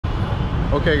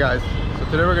Okay guys, so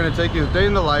today we're going to take you a day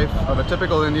in the life of a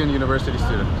typical Indian university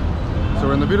student. So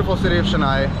we're in the beautiful city of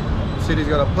Chennai. The city's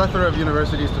got a plethora of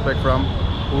universities to pick from,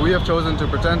 but we have chosen to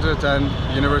pretend to attend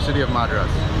the University of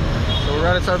Madras. So we're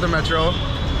right outside the metro.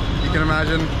 You can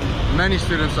imagine many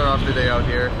students start off the day out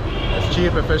here. It's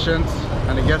cheap, efficient,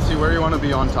 and it gets you where you want to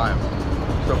be on time.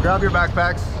 So grab your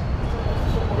backpacks.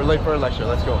 We're late for our lecture,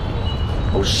 let's go.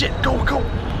 Oh shit, go!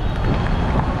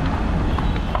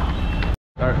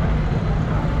 Start.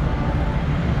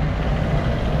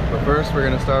 But first we're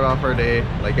going to start off our day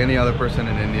like any other person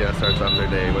in India starts off their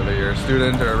day. Whether you're a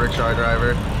student or a rickshaw driver,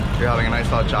 you're having a nice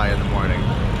hot chai in the morning.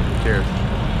 Cheers.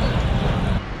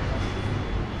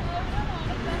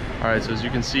 Alright, so as you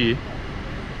can see,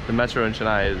 the metro in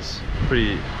Chennai is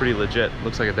pretty legit.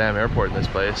 Looks like a damn airport in this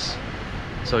place.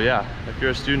 So yeah, if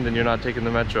you're a student and you're not taking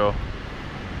the metro,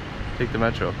 take the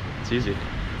metro. It's easy,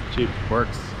 cheap.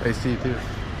 Works. AC too.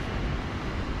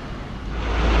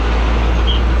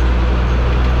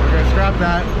 We're gonna scrap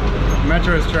that.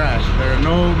 Metro is trash. There are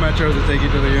no metros that take you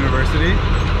to the university.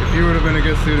 If you would have been a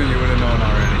good student, you would have known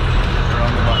already. We're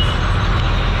on the bus.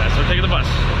 Yeah, so taking the bus.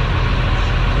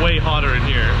 Way hotter in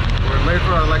here. We're late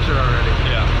for our lecture already.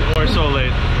 Yeah, we're so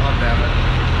late. Oh damn it.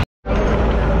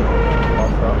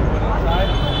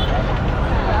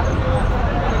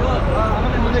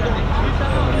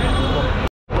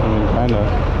 Kind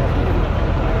of.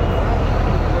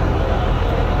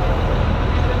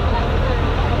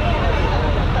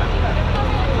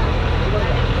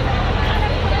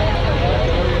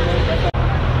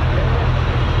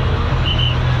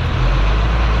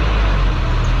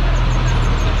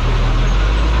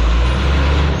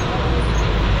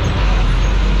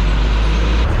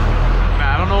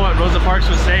 Parks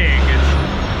was saying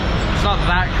it's not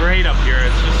that great up here.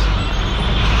 It's just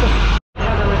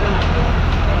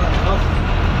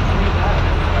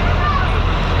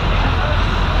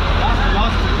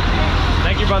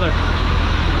thank you, brother.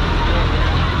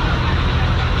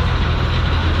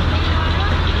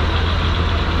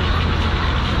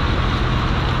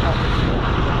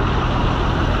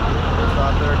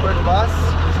 Stop there, quick bus.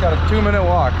 Just got a 2-minute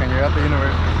walk and you're at the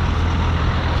university.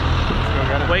 Let's go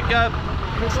get it. Wake up.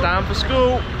 It's time for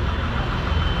school.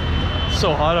 It's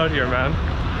so hot out here, man.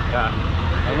 Yeah.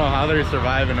 I don't know how they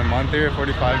survive in a month here,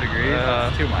 45 degrees.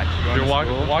 That's too much. You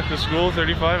walk to school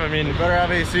 35, I mean... You better have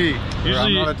AC. Usually,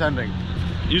 I'm not attending.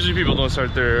 Usually people don't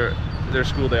start their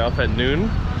school day off at noon.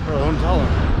 Bro, don't tell them.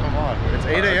 Come on. It's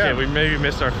 8 a.m. Okay, we maybe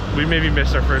missed our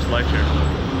first lecture.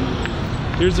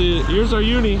 Here's our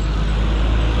uni.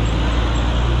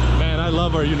 Man, I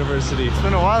love our university. It's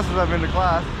been a while since I've been to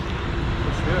class.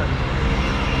 Let's do it.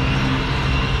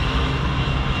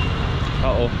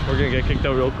 Uh-oh, we're gonna get kicked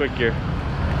out real quick here.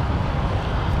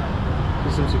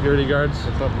 See some security guards.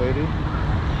 What's up, lady?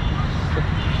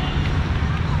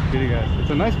 Security guys.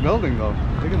 It's a nice building though.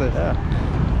 Look at this. Yeah.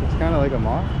 It's kind of like a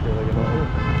mosque or like an old.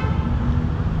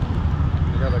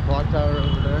 We got a clock tower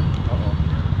over there. Uh-oh.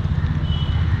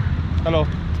 Hello.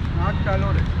 Not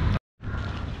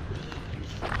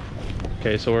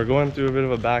Okay, so we're going through a bit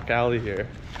of a back alley here.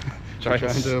 trying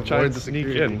to avoid the sneak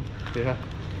in. Yeah.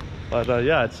 But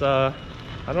yeah, it's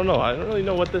I don't know. I don't really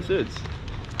know what this is.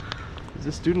 Is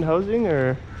this student housing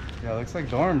or? Yeah, it looks like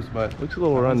dorms, but looks a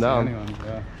little run down.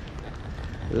 Yeah.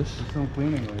 This? There's some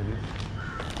cleaning ladies.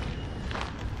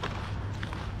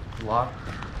 Locked.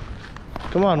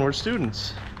 Come on, we're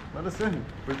students. Let us in.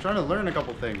 We're trying to learn a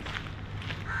couple things.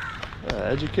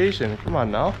 Education. Come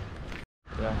on now.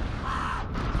 Yeah.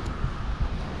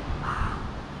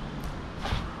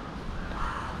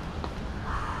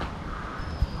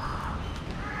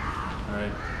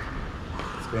 Alright,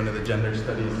 let's go into the gender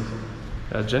studies.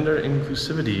 Gender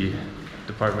inclusivity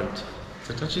department. It's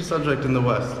a touchy subject in the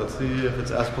West. Let's see if it's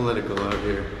as political out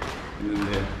here in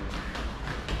India.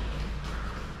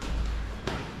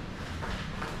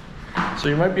 So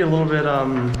you might be a little bit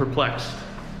perplexed,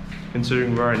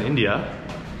 considering we are in India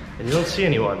and you don't see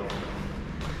anyone.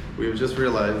 We've just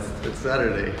realized it's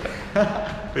Saturday.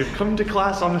 We've come to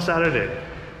class on a Saturday.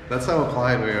 That's how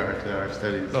applied we are to our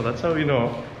studies. No, that's how we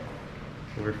know.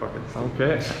 We're fucking stupid.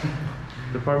 Okay.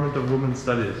 Department of Women's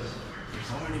Studies. There's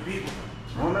so many people.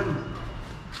 Women.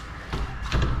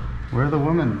 Where are the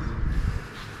women?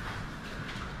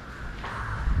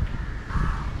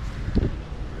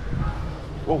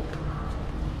 Whoa.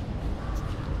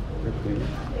 They're clean.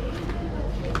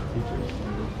 Teachers.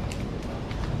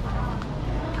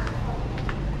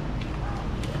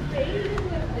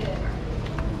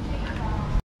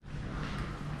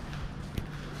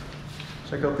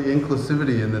 Check out the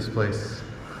inclusivity in this place.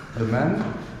 The men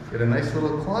get a nice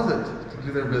little closet to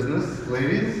do their business.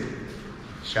 Ladies,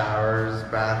 Showers,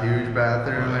 huge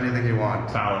bathroom, anything you want.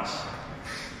 Palace.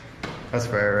 That's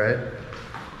fair, right?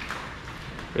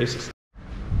 Basics.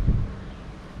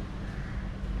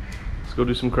 Let's go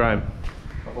do some crime.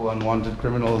 Couple unwanted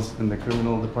criminals in the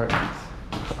criminal department.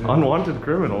 Unwanted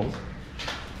criminals?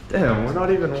 Damn, we're not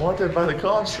even wanted by the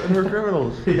cops and we're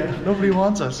criminals. Yeah. Nobody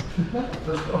wants us.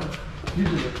 Let's go.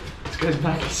 This guy's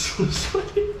back is so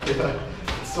sweaty. Yeah,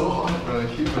 it's so hot, bro.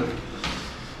 Keep it.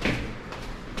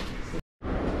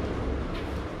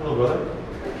 Hello, brother.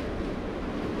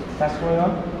 What's going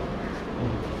on?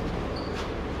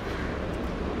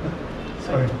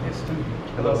 Sorry.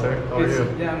 Hello, sir. How are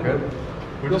you? Yeah, I'm good.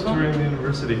 We're just touring the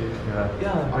university.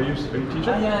 Yeah. Are you a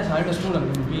teacher? Yes, I'm a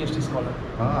student, PhD scholar.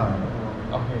 Ah.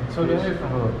 Okay. So where are you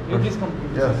from? You please come.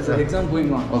 Yes, There's an exam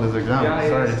going on. Oh, there's exam. Yeah,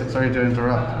 sorry, yes. sorry to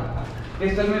interrupt.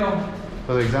 Please tell me now.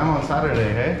 So the exam on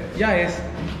Saturday, hey? Yeah, yes.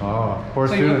 Oh, poor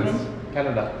So you're students. from?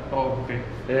 Canada. Oh, okay.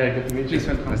 Yeah, good to meet you. Please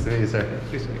welcome. Nice to meet you, sir.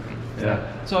 Please welcome.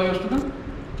 Yeah. So you're a student?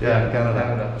 Yeah,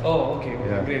 Canada. Oh, okay. Okay,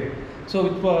 Yeah. great. So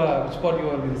which part you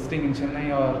are visiting in Chennai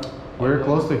or? We're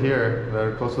close to here.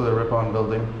 We're close to the Ripon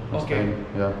building. We're Okay. staying,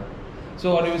 yeah.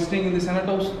 So are you visiting in the Senate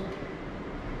House?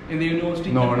 In the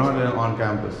university? No, we're campus? not on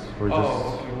campus. We're just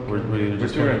okay. we're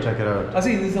just going to check it out. I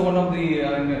see this is one of the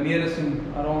nearest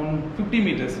in around 50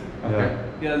 meters. Okay.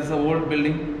 Yeah, this is an old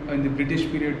building in the British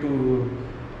period to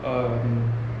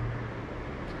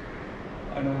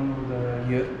I don't know the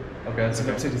year. Okay, that's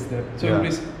The okay. website is there. So Yeah. you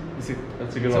please visit.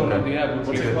 That's a good So, one. yeah, good What's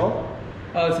place. it called?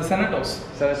 It's a Senate House.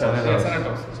 Senate Senate House. Yeah, House. Senate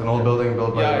House. It's an old building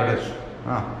built by Yeah, the yeah. British.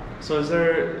 Ah. So is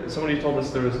there, somebody told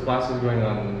us there was classes going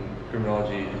on in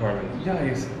criminology department. Yeah,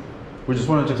 yes. We just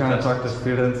wanted to kind of That's- talk to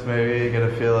students, maybe get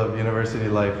a feel of university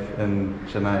life in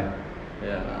Chennai.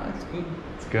 Yeah. It's good.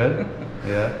 It's good?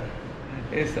 Yeah.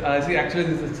 Yes, see, actually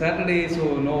this is Saturday, so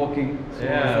no working. So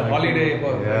Yeah, it's a holiday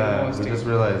for Yeah, we university. just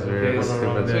realized we were Yes.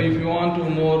 stupid. So if you want to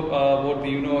more about the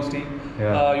university,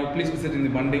 Yeah. you please visit in the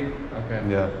Monday. Okay.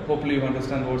 Yeah. Hopefully you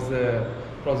understand what's the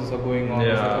process of going on, Yeah.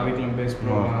 what's the curriculum-based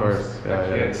No, of programs. course. Yeah, I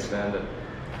yeah. understand it.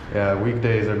 Yeah,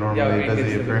 weekdays are normally weekdays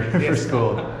busy are for, busy, for yes.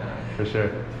 school, for sure.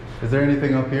 Is there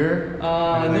anything up here?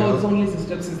 Anything No, else? it's only the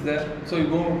steps is there. So you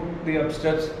go the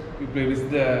upstairs, you play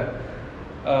with the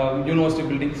university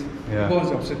buildings. Yeah. Go on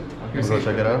upstairs. We'll go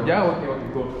check it out? Yeah,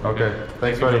 okay, go. Okay,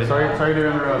 thanks buddy. Sorry to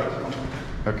interrupt.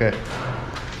 Okay,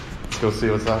 let's go see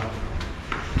what's up.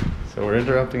 So we're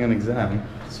interrupting an exam.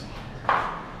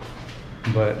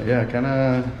 But yeah, kind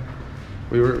of,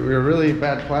 we were really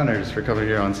bad planners for coming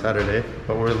here on Saturday,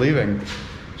 but we're leaving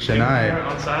Chennai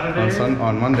On Saturday?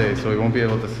 on Monday, so we won't be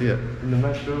able to see it. In the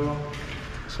metro.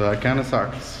 So that kind of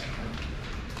sucks.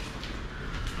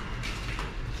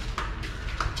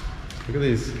 Look at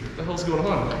these. What the hell's going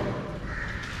on?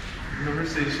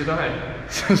 University of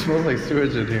Chennai. It smells like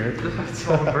sewage in here. That's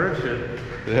all bird shit.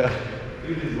 Yeah.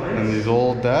 Look at these lights. And these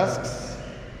old desks.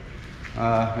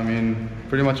 I mean,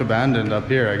 pretty much abandoned up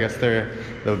here. I guess they're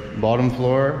the bottom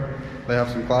floor. They have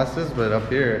some classes, but up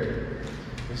here,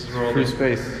 This is where all free the,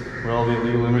 space where all the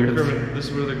illegal immigrants. this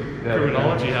is where the Yeah,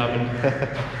 criminology happened.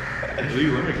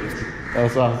 Illegal immigrants. That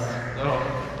was us.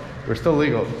 Oh, We're still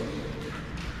legal.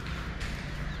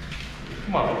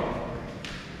 come on.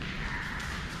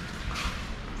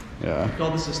 Yeah.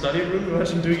 Call this a study room?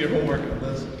 Imagine doing your homework on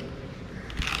this.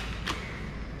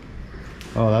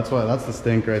 Oh, that's the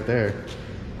stink right there.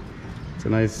 It's a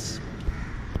nice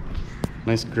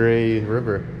gray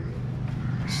river,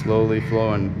 slowly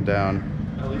flowing down.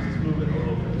 At least it's moving a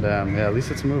little bit. Damn, yeah, at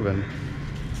least it's moving.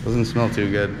 Doesn't smell too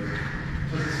good.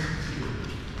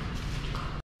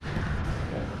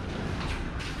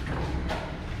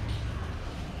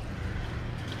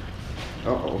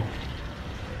 Uh-oh.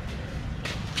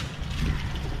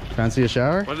 Fancy a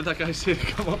shower? Why did that guy say to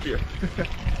come up here?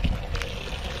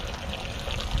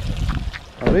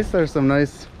 At least there's some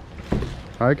nice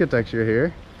architecture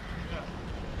here.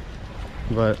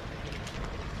 But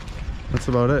that's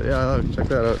about it. Yeah, look, check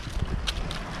that out.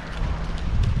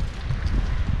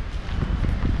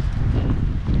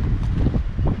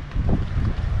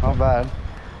 Not bad.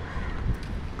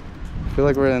 I feel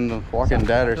like we're in The Walking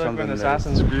Dead or something. Like There's-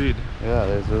 Assassin's Creed. Yeah,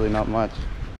 there's really not much.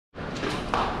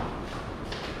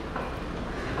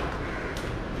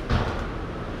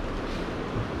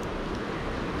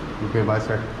 Okay, bye,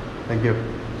 sir. Thank you.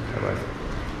 Bye-bye.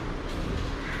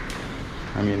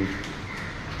 I mean,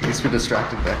 at least we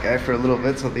distracted that guy for a little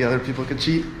bit so the other people could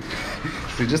cheat.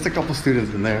 So just a couple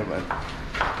students in there, but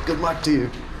good luck to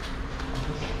you.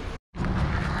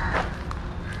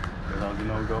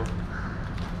 No-go.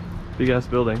 Big ass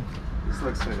building. This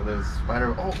looks like there's a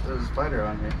spider. Oh, there's a spider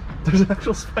on here. There's an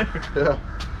actual spider. Yeah.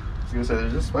 I was gonna say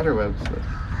there's just spider webs, but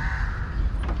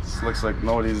This looks like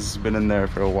nobody's been in there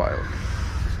for a while.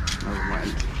 Never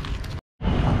mind.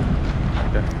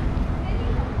 Okay.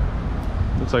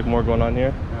 Looks like more going on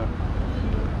here. Yeah.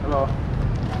 Hello.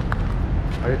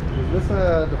 Is this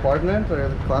a department or are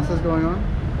the classes going on?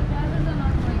 The classes are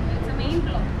not going. It's a main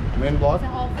block. Main block? It's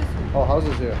an office room. Oh,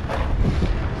 houses here.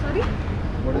 Sorry?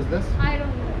 What is this? I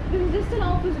don't know. This is just an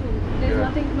office room. There's Yeah.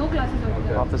 nothing, no classes over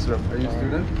there. Office room. Are you a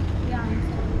student? Yeah, I'm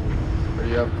sorry. Or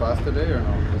you have class today or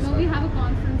no? No, we have a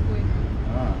conference going on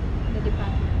Ah. in the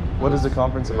department. What is the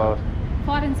conference about?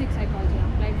 Forensic psychology.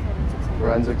 Applied forensic psychology.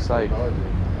 Forensic psych. Psychology.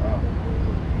 Wow.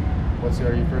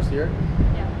 Are you first year?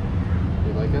 Yeah. Do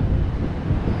you like it?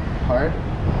 Hard?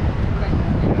 Right.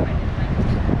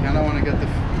 Kind of want to get the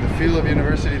feel of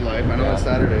university life. I know Yeah. it's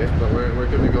Saturday, but where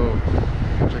can we go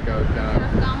check out? Should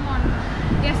have come on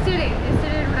yesterday.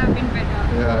 Yesterday would have been better.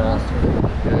 Yeah. Most would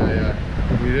have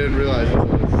been. We didn't realize it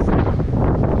was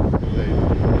late.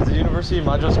 Is the University of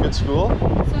Madras a good school?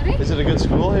 Sorry? Is it a good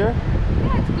school here?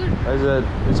 Yeah, it's good. Is it?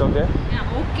 It's okay.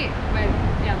 Yeah, okay. Well,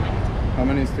 yeah, manageable. How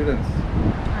many students? I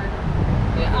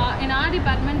don't know. In our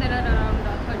department, there are around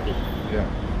 30. Yeah.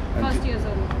 First years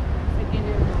or second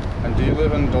year. And do you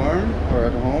live in dorm or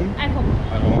at home? At home.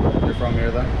 At home. You're from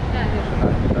here then? Yeah,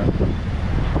 yeah.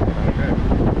 Okay.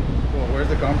 Cool. Where's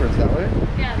the conference? That way?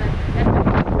 Yeah, that way.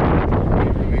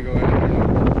 Can we go in or no?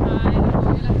 I don't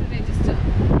know. You'll have to register. So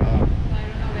I don't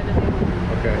know whether they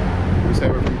will. Okay. We say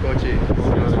we're from Kochi.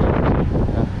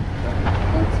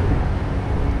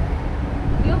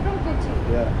 You're from Kochi.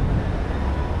 Yeah.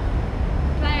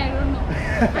 Try, I don't know.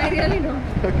 I really don't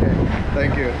know. Okay.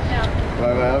 Thank you. Yeah.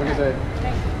 Bye bye. Have a good day.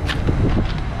 Thank you.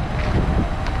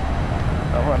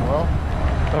 That went well.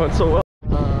 That went so well.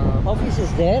 Office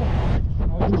is there.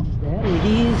 Office is there. It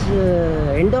is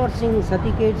endorsing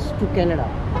certificates to Canada.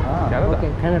 Ah. Canada.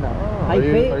 Okay, Canada. Are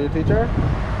you a teacher?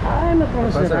 I am a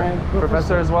professor. Professor. I am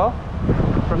Professor as well?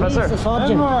 Professor? He is a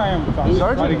sergeant.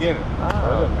 Sergeant?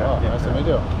 Oh, nice to meet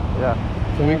you. Yeah.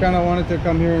 So we kind of wanted to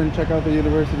come here and check out the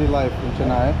university life in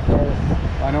Chennai.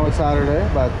 Yes. I know it's Saturday,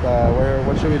 but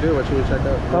what should we do? What should we check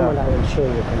out? Come on, I will show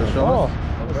you. You'll show Oh. us?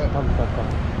 Yes, come.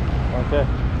 Okay.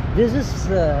 This is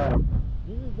the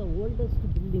oldest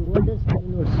building, oldest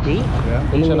university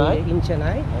Yeah. In Chennai? In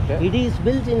Chennai. Okay. It is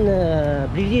built in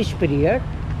British period.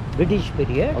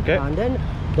 Okay. And then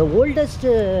the oldest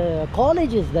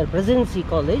college is there, Presidency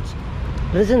College.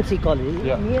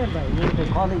 Yeah. Nearby, the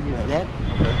college is there.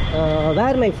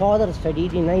 Where my father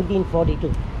studied in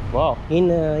 1942 Wow. in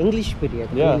English period.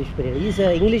 Yeah. English period. He's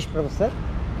an English professor.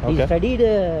 He Okay. studied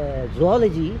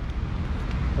zoology.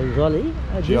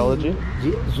 Geology?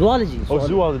 Zoology. Oh,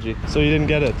 zoology. So you didn't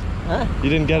get it? Huh? You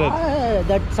didn't get it?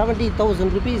 That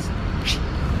 70,000 rupees.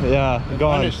 Yeah,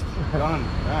 gone. Punished. Gone.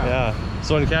 Yeah. Yeah.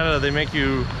 So in Canada, they make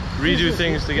you redo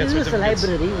things to get This is a certificates.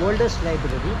 library, oldest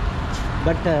library.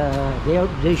 But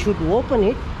they should open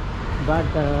it, but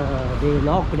they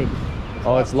locked it.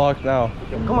 Oh, it's locked now.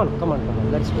 Come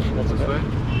on. Let's go. This way?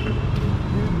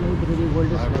 Library,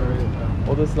 oldest library.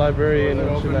 Oldest library Is in it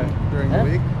open Chennai. during the Huh?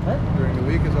 week? Huh? During the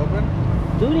week it's open?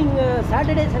 During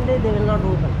Saturday, Sunday, they will not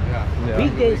open. Yeah. Yeah.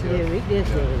 Weekdays, Weekdays. weekdays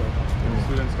they will open. And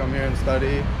students come here and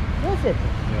study. That's it.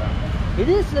 Yeah. It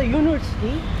is a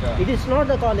university. Yeah. It is not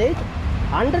a college.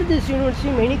 Under this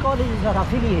university, many colleges are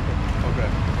affiliated. Okay.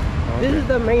 This is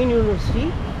the main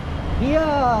university.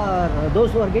 Here,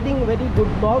 those who are getting very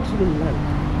good marks will learn.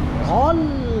 All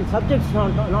subjects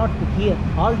not here.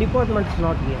 All departments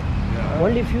not here. Yeah.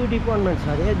 Only few departments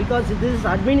are here because this is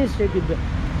administrative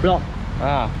block.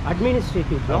 Ah,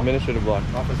 Administrative block. administrative block.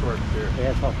 Office work here.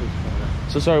 Yes, office.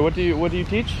 So sorry, what do you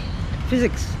teach?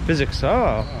 Physics. Physics.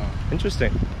 Oh,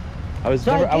 interesting. I was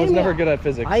So never came never here. good at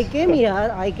physics. I came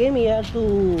here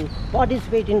to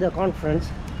participate in the conference.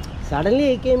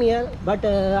 Suddenly I came here, but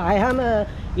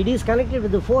it is connected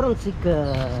with the forensic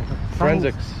science,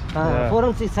 Forensics, yeah.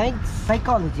 forensic science,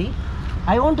 psychology.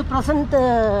 I want to present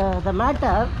the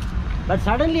matter, but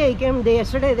suddenly I came.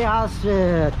 Yesterday they asked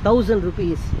 1,000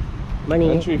 rupees money.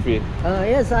 Entry fee.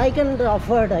 Yes, I can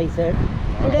afford, I said.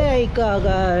 Today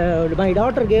my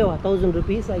daughter gave 1,000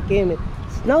 rupees. I came.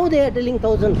 Now they are telling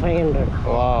 1,500.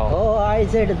 Wow. Oh, I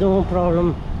said no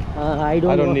problem. I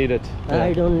don't need it.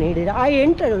 I don't need it. I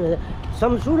entered.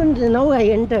 Some students now I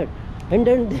entered. And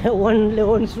then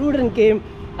one student came.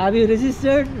 Have you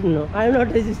registered? No, I am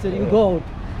not registered. You go out.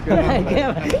 I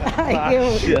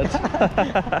came.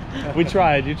 Shit. We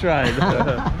tried. You tried.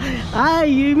 I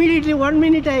immediately 1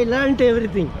 minute I learnt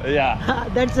everything. Yeah.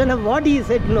 That's enough. What he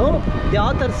said, no. The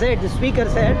author said, the speaker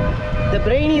said, the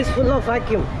brain is full of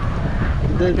vacuum.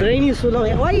 The brain is full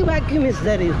of. Why vacuum is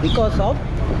there is because of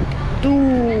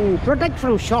to protect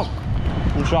from shock.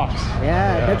 From shocks.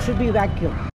 Yeah, that should be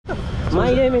vacuum.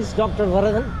 My name is Dr.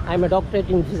 Varadan. I'm a doctorate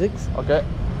in physics. Okay.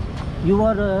 You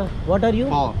are, what are you?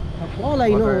 Paul. Paul, I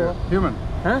What know. are you? Human.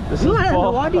 Huh? This You is are,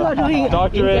 Paul. what you are doing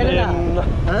Doctorate in Canada?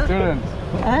 Huh? Student.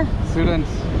 Huh? Students.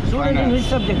 Student in which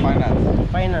subject?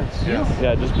 Finance. Finance. Yes.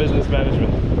 Yeah, just business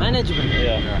management. Management.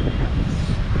 Yeah.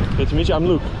 Good to meet you. I'm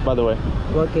Luke, by the way.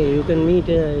 Okay, you can meet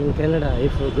in Canada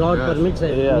if God Yes. permits. I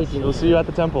will Yes, meet you. we'll see you at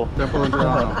the temple. Temple in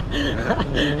Toronto.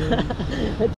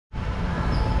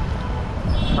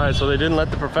 Alright, so they didn't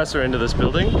let the professor into this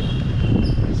building.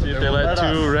 See if they let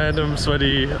two random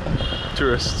sweaty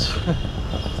tourists.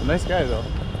 It's a nice guy though.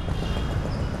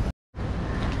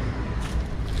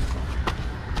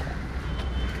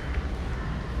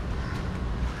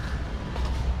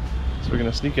 So we're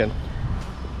gonna sneak in.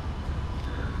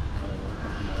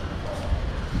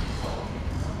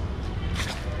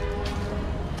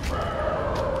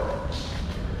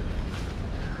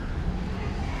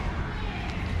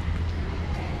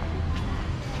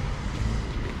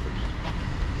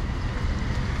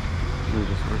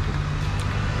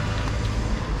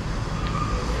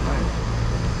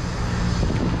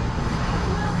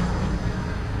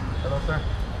 Hello, sir.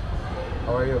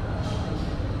 How are you?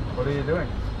 What are you doing?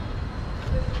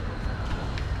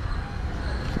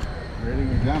 Reading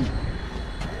exam.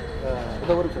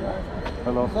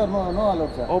 Hello. Sir, no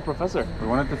allowed, sir. Oh, professor. We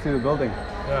wanted to see the building.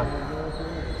 Yeah.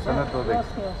 Senate building.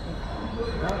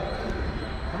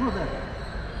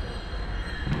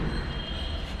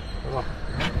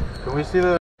 Can we see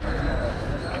the...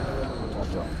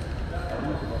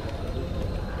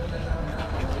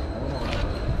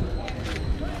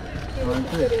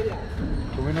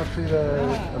 Can we not see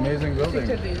the amazing building?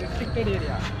 Restricted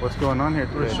area. What's going on here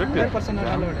today? Restricted? 100%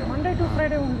 not allowed. Monday to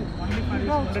Friday only. Only for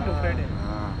Monday to Friday.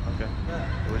 Ah,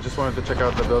 okay. We just wanted to check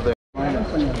out the building.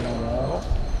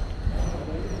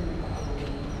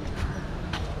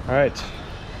 Alright.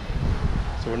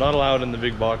 So we're not allowed in the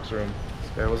big box room.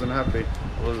 This guy wasn't happy.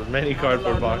 Well, there's many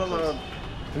cardboard boxes.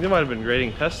 I think they might have been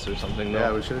grading tests or something though.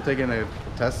 Yeah, we should have taken a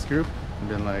test group and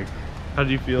been like, How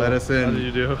did you feel? Let us in. How did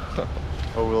you do?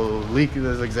 oh, we'll leak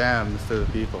these exams to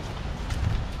the people.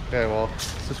 Okay, well,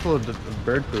 it's just full of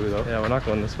bird poo though. Yeah, we're not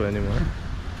going this way anymore.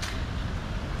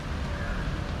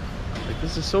 Like,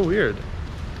 this is so weird.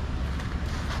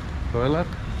 Toilet?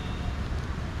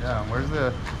 Yeah, where's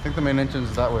the... I think the main entrance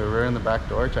is that way. We're in the back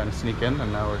door trying to sneak in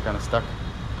and now we're kind of stuck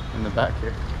in the back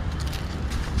here.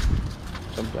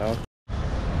 Jump down.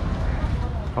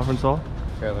 Conference hall?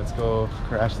 Okay, let's go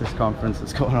crash this conference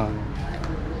that's going on.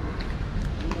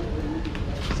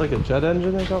 It's like a jet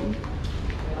engine or something?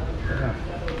 Yeah.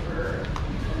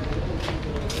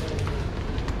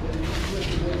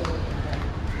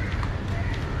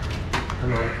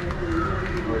 Hello.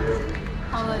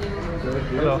 How are you?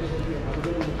 Hello.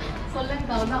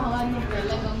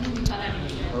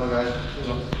 Hello guys.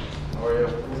 How are you?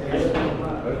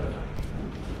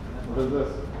 What is this?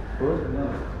 Food? No.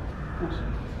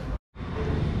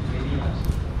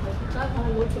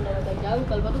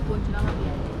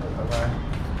 Bye-bye.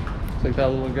 It's like that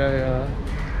little guy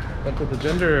went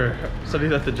to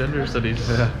studied at the gender studies.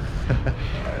 Yeah.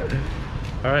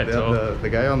 Alright, so The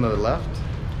guy on the left,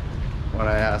 when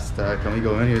I asked, can we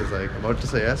go in, he was like about to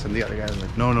say yes, and the other guy was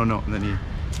like, no, no, no, and then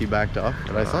he backed off.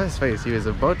 But I saw his face, he was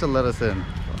about to let us in,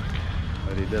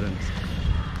 but he didn't.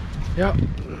 yeah.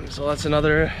 So that's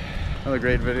another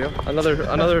Great video.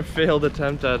 another failed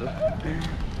attempt at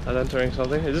entering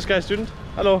something. Is this guy a student?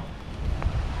 Hello.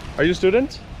 Are you a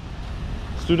student?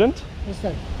 Student? Yes,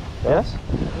 sir. Yes.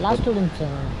 Last student,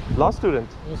 Law student.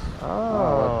 yes.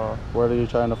 Oh. What are you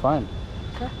trying to find?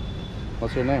 Sir,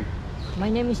 What's your name? my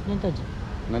name is Netaji.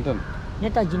 Ninton.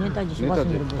 Netaji Subhash Chandra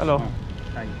Bose. Hello.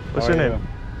 Hi. What's How your are name?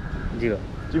 Jiva.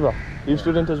 Jiva. You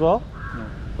student as well?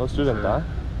 No student, huh?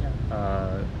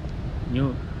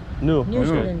 New New. New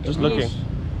student. Just yes. looking.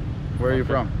 Where are you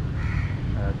from?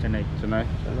 Chennai. Chennai.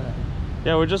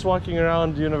 Yeah, we're just walking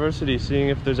around the university, seeing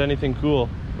if there's anything cool.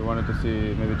 We wanted to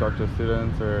see, maybe talk to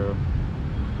students,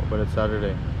 but it's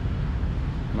Saturday.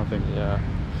 Nothing. Yeah.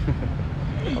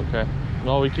 Okay.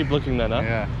 Well, we keep looking then, huh?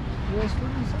 Yeah. You are a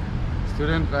student, sir?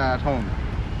 Student at home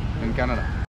in Canada.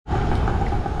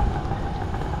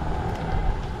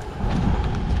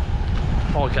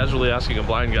 Paul casually asking a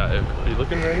blind guy, are you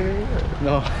looking for anything?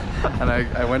 No. And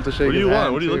I went to shake What do his you hand.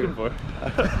 want? What are you too. looking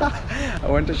for? I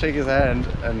went to shake his hand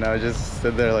and I just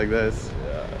stood there like this.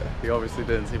 He obviously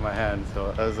didn't see my hand,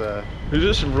 so that was You're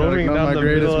just roaming not down my the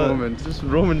greatest middle. moment. Just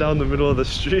roaming down the middle of the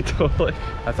street, though. Like,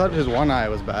 I thought his one eye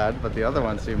was bad, but the other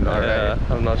one seemed alright. yeah,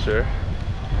 I'm not sure.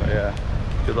 But yeah.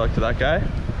 Good luck to that guy,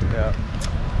 Yeah.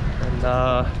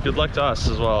 and good luck to us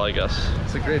as well, I guess.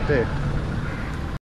 It's a great day.